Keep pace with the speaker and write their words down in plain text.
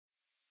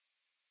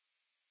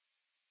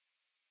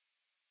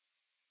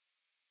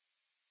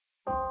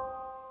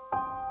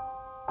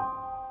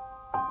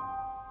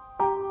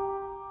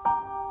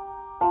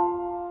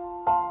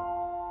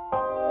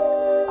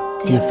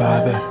Dear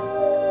Father,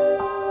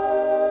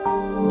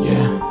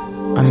 yeah,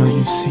 I know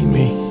you see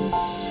me.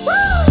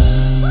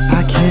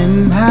 I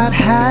cannot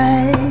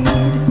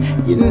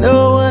hide, you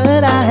know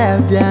what I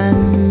have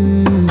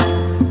done.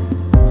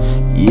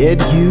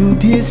 Yet you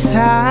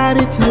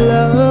decided to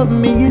love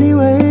me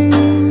anyway.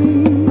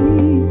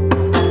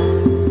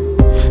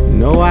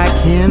 No, I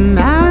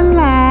cannot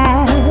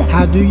lie.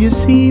 How do you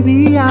see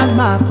beyond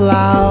my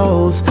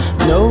flaws?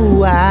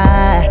 No,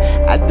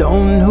 I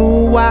don't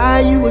know why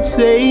you would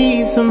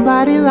save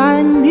somebody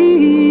like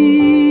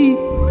me.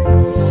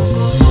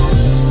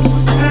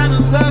 What kind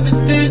of love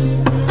is this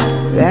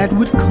that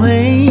would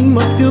claim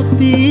a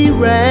filthy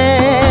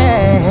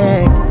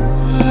rag?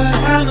 What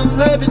kind of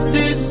love is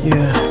this,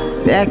 yeah,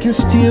 that can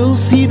still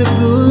see the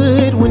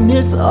good when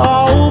it's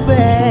all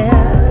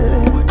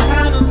bad? What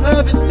kind of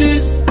love is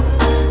this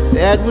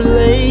that would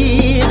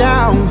lay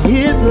down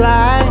his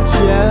life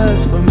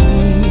just for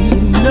me?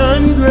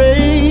 None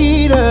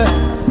greater,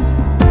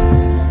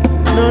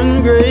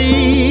 none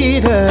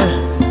greater,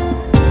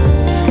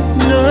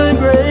 none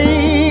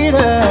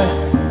greater.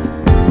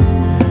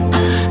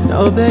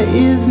 No, there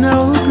is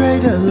no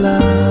greater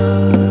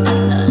love.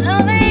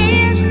 No, there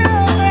is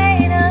no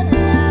greater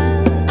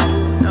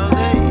love. No,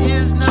 there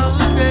is no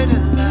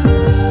greater love.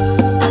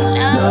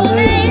 No,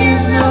 there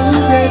is no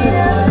greater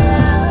love.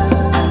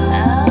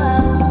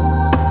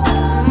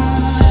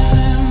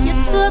 You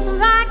took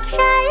my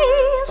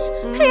case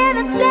in a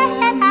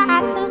debt I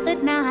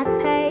could not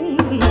pay.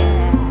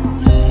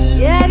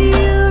 Yet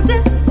you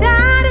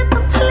decided to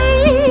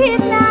plead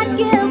not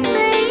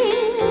guilty.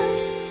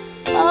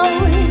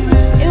 Oh,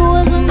 it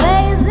was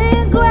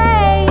amazing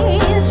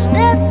grace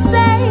that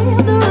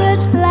saved the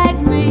rich like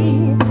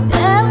me.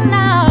 And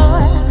now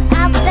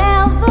I'll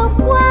tell the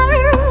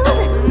world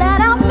that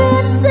I've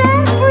been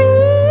set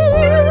free.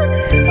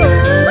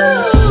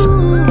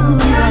 Ooh,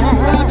 What kind of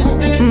love is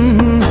this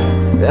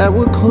that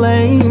would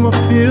claim a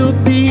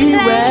filthy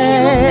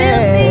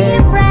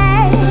rag?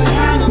 What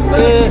kind of love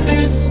is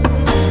this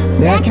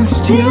that can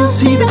still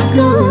see the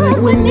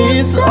good when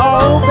it's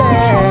all bad?